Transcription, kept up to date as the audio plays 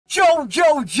Yo,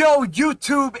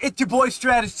 YouTube, it's your boy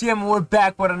StratticeTM, and we're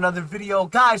back with another video.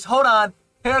 Guys, hold on.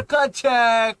 Haircut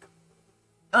check.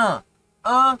 Guys,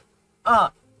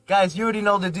 you already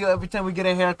know the deal. Every time we get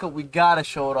a haircut, we gotta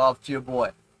show it off to your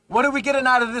boy. What are we getting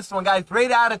out of this one, guys?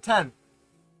 Rate out of 10.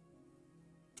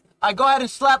 I go ahead and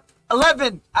slap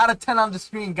 11 out of 10 on the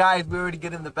screen, guys. We already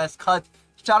getting the best cuts.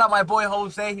 Shout out my boy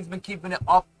Jose. He's been keeping it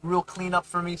up real clean up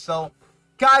for me, so...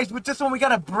 Guys, with this one, we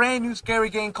got a brand new scary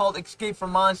game called Escape from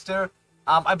Monster.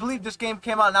 I believe this game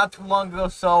came out not too long ago,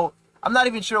 so I'm not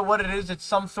even sure what it is. It's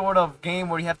some sort of game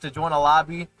where you have to join a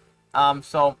lobby.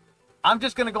 So I'm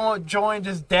just going to go join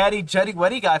this Daddy Jetty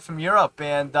Weddy guy from Europe.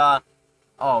 And,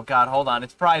 oh, God, hold on.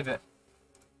 It's private.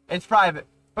 It's private.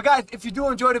 But, guys, if you do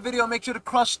enjoy the video, make sure to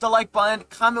crush the like button.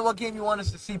 Comment what game you want us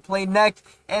to see play next.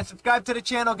 And subscribe to the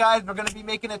channel, guys. We're going to be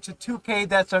making it to 2K.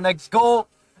 That's our next goal.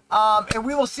 And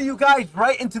we will see you guys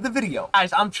right into the video.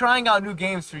 Guys, I'm trying out new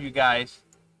games for you guys.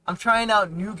 I'm trying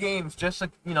out new games just to,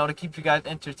 to keep you guys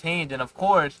entertained. And of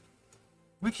course,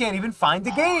 we can't even find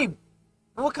the game.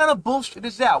 What kind of bullshit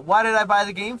is that? Why did I buy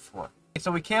the game for? So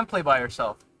we can play by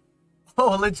ourselves.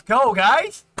 Oh, let's go,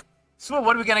 guys. So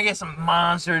what are we gonna get? Some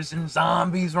monsters and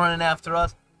zombies running after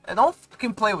us? And don't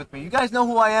fucking play with me. You guys know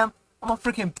who I am? I'm a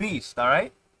freaking beast,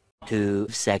 alright? 2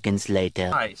 seconds later.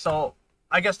 Alright, so...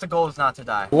 I guess the goal is not to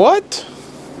die. What?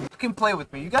 You can play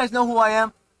with me. You guys know who I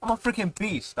am? I'm a freaking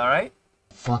beast, alright?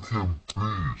 Freaking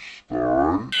beast,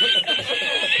 alright?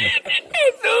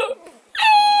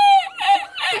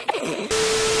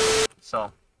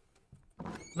 So,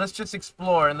 let's just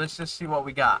explore and let's just see what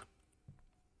we got.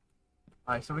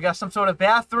 Alright, so we got some sort of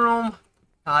bathroom.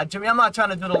 Jimmy, I'm not trying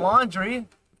to do the laundry.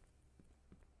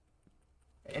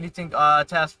 Anything,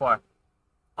 taskbar.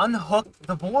 Unhook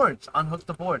the boards. Unhook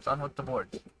the boards. Unhook the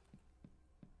boards.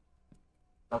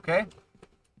 Okay.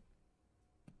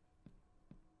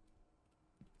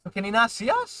 So can he not see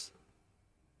us?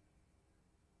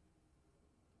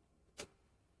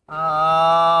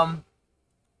 Alright.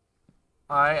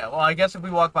 Well, I guess if we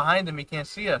walk behind him, he can't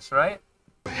see us, right?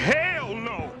 Hell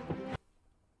no!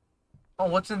 Oh,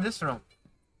 what's in this room?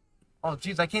 Oh,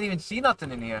 jeez, I can't even see nothing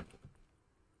in here.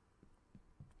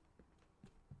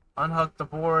 Unhook the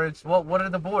boards. What are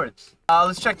the boards?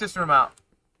 Let's check this room out.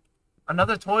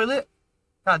 Another toilet?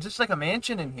 God, just like a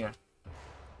mansion in here.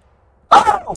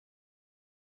 Oh!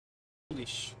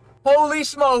 Holy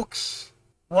smokes!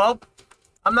 Well,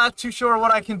 I'm not too sure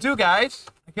what I can do, guys.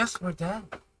 I guess we're dead.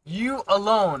 You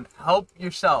alone. Help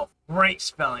yourself. Great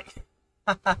spelling.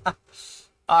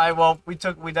 Alright, well, we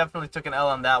definitely took an L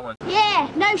on that one. Yeah,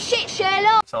 no shit,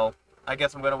 Sherlock. So, I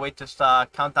guess I'm gonna wait this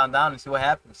countdown down and see what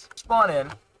happens. Spawn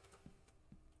in.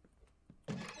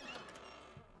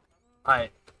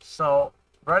 Alright, so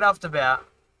right off the bat,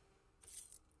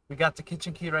 we got the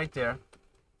kitchen key right there.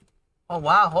 Oh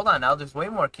wow, hold on now, there's way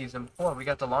more keys than before. We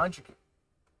got the laundry key.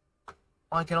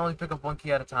 Oh, I can only pick up one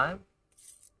key at a time?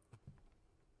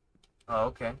 Oh,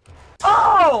 okay.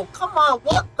 Oh, come on,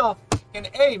 what the fucking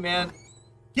A, man?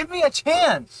 Give me a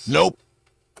chance! Nope.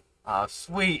 Oh,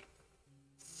 sweet.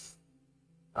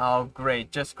 Oh,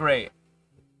 great, just great.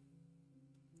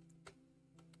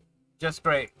 Just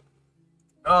great.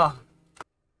 Oh.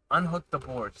 Unhook the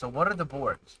boards. So what are the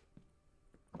boards?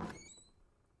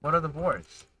 What are the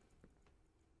boards?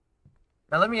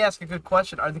 Now let me ask a good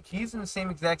question. Are the keys in the same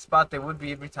exact spot they would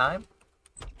be every time?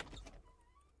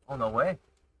 Oh, no way.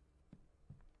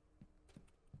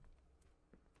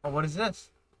 Oh, what is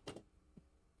this?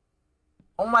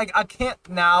 Oh my, I can't.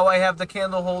 Now I have the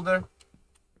candle holder.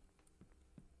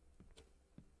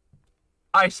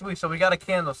 Alright, sweet. So we got a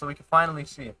candle so we can finally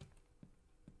see it.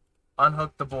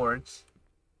 Unhook the boards.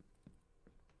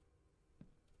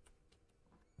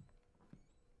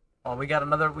 Oh, we got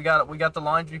another, we got the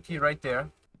laundry key right there.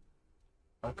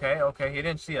 Okay, he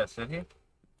didn't see us, did he?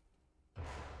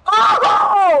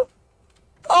 Oh!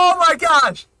 Oh my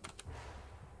gosh!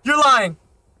 You're lying.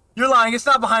 You're lying. It's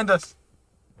not behind us.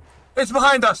 It's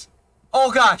behind us.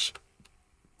 Oh gosh.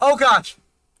 Oh gosh.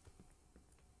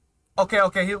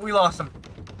 Okay, we lost him.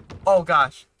 Oh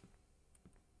gosh.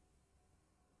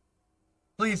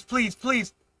 Please don't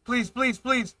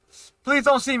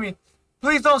see me.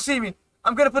 Please don't see me.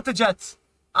 I'm gonna put the jets.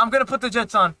 I'm gonna put the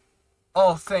jets on.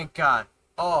 Oh, thank God.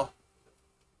 Oh.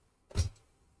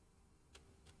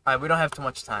 Alright, we don't have too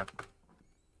much time.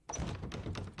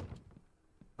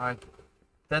 Alright.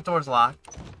 That door's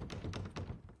locked.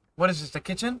 What is this, the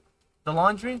kitchen? The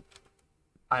laundry?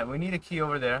 Alright, we need a key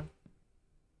over there.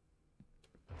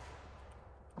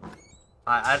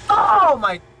 Oh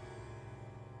my...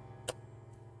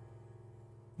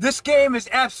 This game is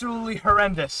absolutely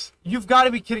horrendous. You've got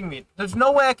to be kidding me. There's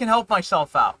no way I can help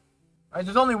myself out. Alright,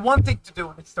 there's only one thing to do,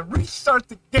 and it's to restart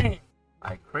the game.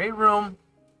 Alright, create room.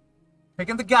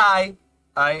 Picking the guy.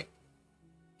 Alright.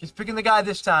 Just picking the guy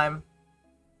this time.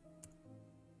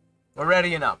 We're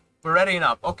readying up. We're readying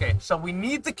up. Okay, so we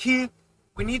need the key.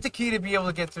 We need the key to be able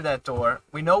to get through that door.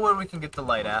 We know where we can get the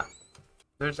light at.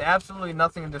 There's absolutely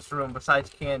nothing in this room besides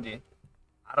candy.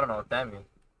 I don't know what that means.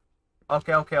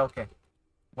 Okay, okay, okay.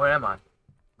 Where am I?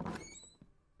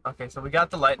 Okay, so we got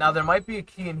the light. Now, there might be a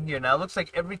key in here. Now, it looks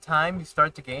like every time you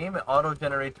start the game, it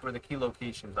auto-generates where the key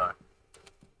locations are.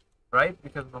 Right?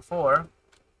 Because before,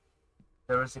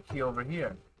 there was a key over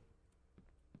here.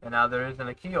 And now there isn't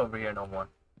a key over here no more.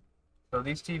 So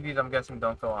these TVs, I'm guessing,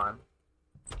 don't go on.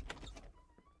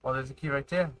 Oh, there's a key right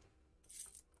there.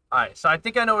 Alright, so I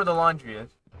think I know where the laundry is.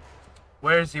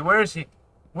 Where is he? Where is he?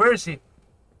 Where is he?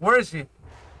 Where is he?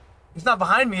 He's not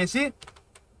behind me, is he?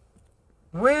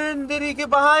 When did he get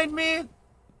behind me?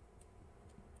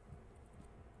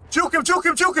 Juke him, juke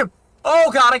him, juke him!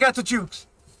 Oh god, I got the jukes.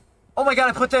 Oh my god,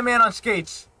 I put that man on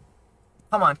skates.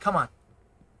 Come on, come on.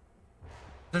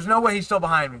 There's no way he's still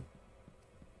behind me.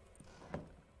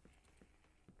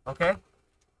 Okay.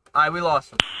 Alright, we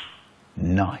lost him.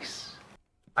 Nice.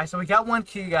 Alright, so we got one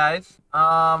key, guys.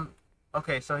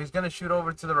 Okay, so he's gonna shoot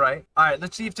over to the right. Alright,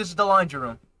 let's see if this is the laundry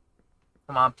room.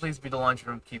 Come on, please be the laundry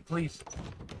room key, please.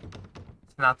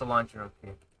 It's not the laundry room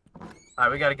key.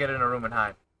 Alright, we gotta get in a room and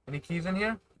hide. Any keys in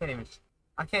here?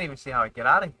 I can't even see how I get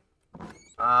out of here.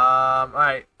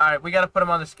 Alright, we gotta put him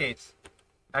on the skates.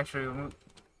 Actually,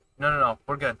 no,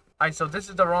 we're good. Alright, so this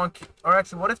is the wrong key. Or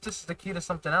actually, what if this is the key to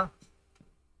something else?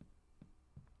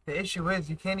 The issue is,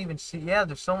 you can't even see. Yeah,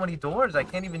 there's so many doors, I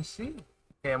can't even see.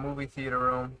 Okay, a movie theater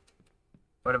room.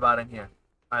 What about in here?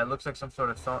 Alright, looks like some sort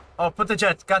of song. Oh, put the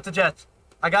jets. Got the jets.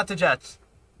 I got the jets.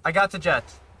 I got the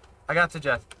jets. I got the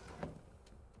jets.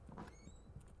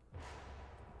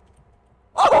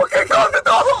 Oh, okay, close the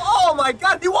door! Oh my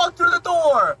god, he walked through the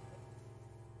door!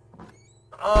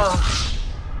 Oh.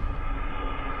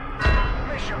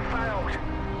 Mission failed.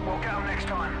 We'll get them next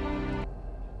time.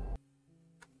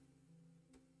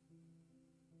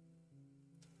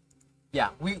 Yeah,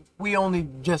 we only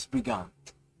just begun.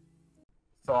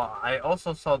 So I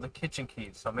also saw the kitchen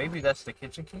keys, so maybe that's the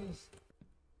kitchen keys?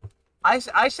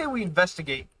 I say we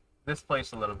investigate this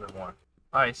place a little bit more.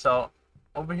 Alright, so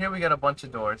over here we got a bunch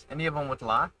of doors. Any of them with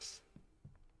locks?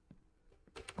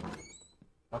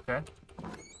 Okay.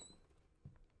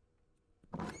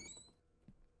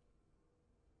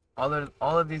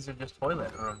 All of these are just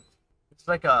toilet rooms. It's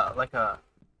like a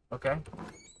okay.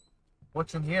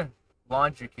 What's in here?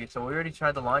 Laundry key. So we already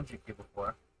tried the laundry key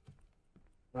before.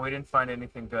 We didn't find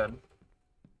anything good.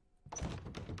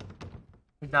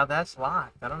 Now that's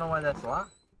locked. I don't know why that's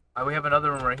locked. Alright, we have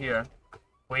another room right here.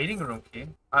 Waiting room key.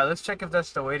 Alright, let's check if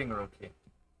that's the waiting room key.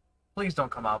 Please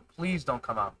don't come out. Please don't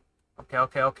come out.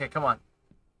 Okay, come on.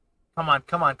 Come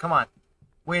on.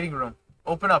 Waiting room.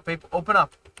 Open up, babe. Open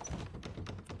up.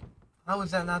 How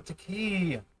is that not the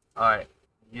key? Alright.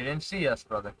 You didn't see us,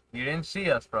 brother. You didn't see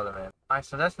us, brother, man. Alright,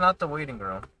 so that's not the waiting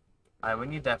room. Alright, we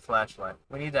need that flashlight.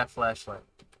 We need that flashlight.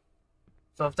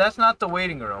 So if that's not the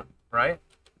waiting room, right?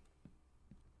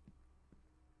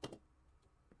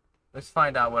 Let's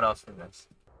find out what else we missed.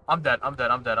 I'm dead.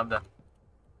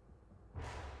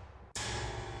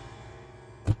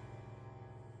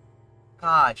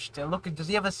 Gosh, look, does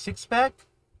he have a 6-pack?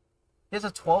 He has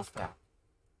a 12-pack.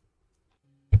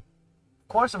 Of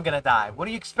course I'm gonna die. What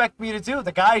do you expect me to do?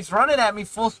 The guy's running at me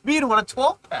full speed with a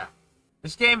 12-pack.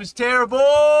 This game is terrible!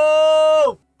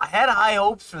 I had high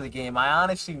hopes for the game. I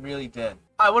honestly really did.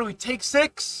 Alright, what do we, take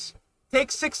 6?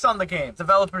 Take 6 on the game.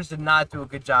 Developers did not do a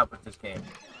good job with this game.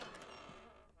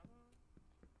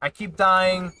 I keep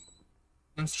dying.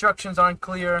 Instructions aren't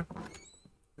clear.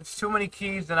 There's too many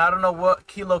keys, and I don't know what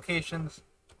key locations.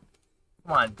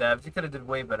 Come on, devs. You could have did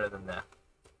way better than that.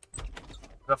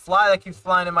 The fly that keeps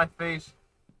flying in my face.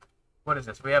 What is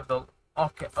this? We have the...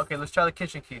 Okay, let's try the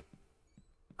kitchen key.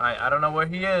 Alright, I don't know where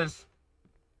he is.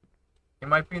 He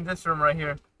might be in this room right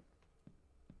here.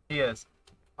 He is.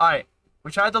 Alright, we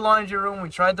tried the laundry room. We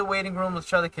tried the waiting room. Let's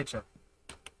try the kitchen.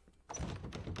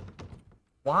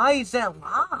 Why is that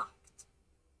locked?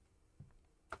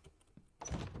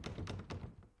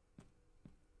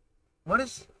 What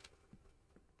is...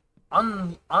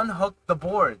 Unhook the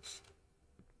boards.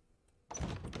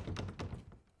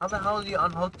 How the hell do you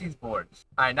unhook these boards?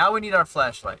 Alright, now we need our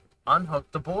flashlight.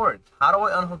 Unhook the boards. How do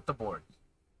I unhook the boards?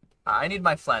 I need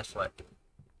my flashlight.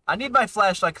 I need my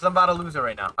flashlight because I'm about to lose it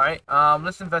right now. Alright,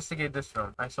 let's investigate this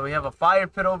room. Alright, so we have a fire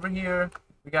pit over here.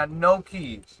 We got no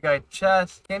keys. We got a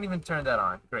chest. Can't even turn that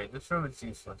on. Great, this room is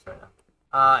useless right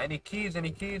now. Any keys?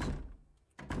 Any keys?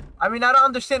 I mean, I don't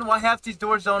understand why half these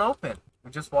doors don't open.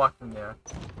 We just walked in there.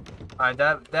 Alright,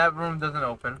 that room doesn't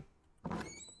open.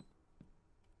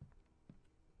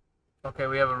 Okay,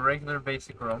 we have a regular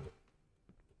basic room.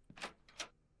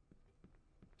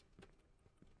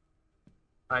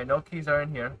 Alright, no keys are in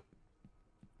here.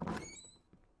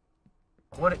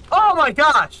 What? Oh my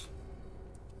gosh!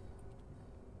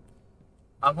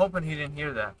 I'm hoping he didn't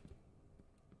hear that.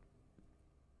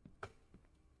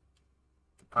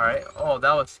 Alright. Oh,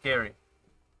 that was scary.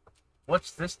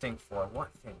 What's this thing for?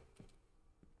 What thing?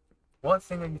 What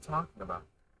thing are you talking about?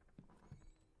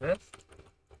 This?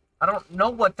 I don't know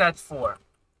what that's for.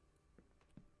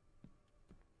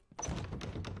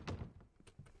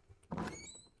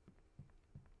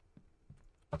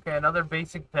 Okay, another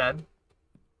basic bed.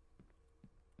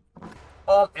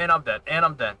 Oh, and I'm dead. And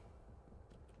I'm dead.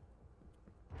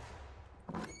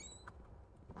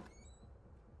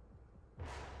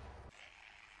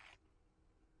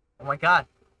 Oh my god.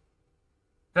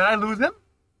 Did I lose him?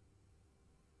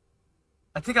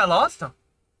 I think I lost him.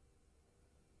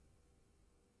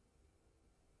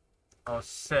 Oh,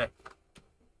 sick.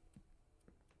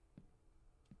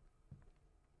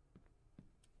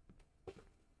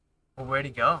 Well, where'd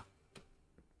he go?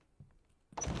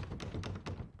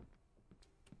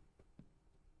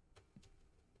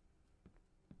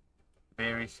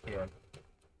 Very scared.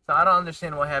 So I don't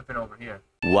understand what happened over here.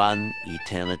 One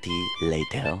eternity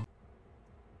later.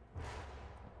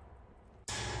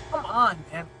 Come on,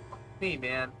 man. Fuck me,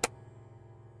 man.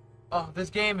 Oh, this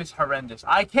game is horrendous.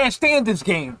 I can't stand this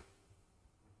game.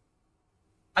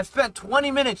 I spent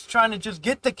 20 minutes trying to just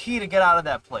get the key to get out of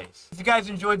that place. If you guys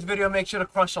enjoyed the video, make sure to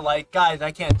crush a like. Guys,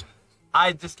 I can't.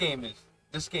 This game is.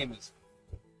 If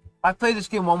I play this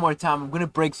game one more time, I'm gonna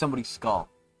break somebody's skull.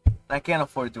 I can't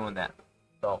afford doing that.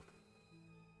 So,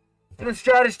 it's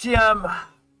StratticeTM,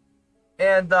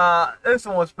 and this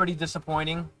one was pretty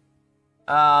disappointing.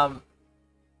 I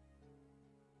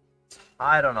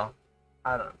don't know.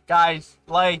 Guys,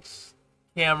 likes,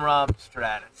 camera,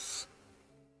 Stratis.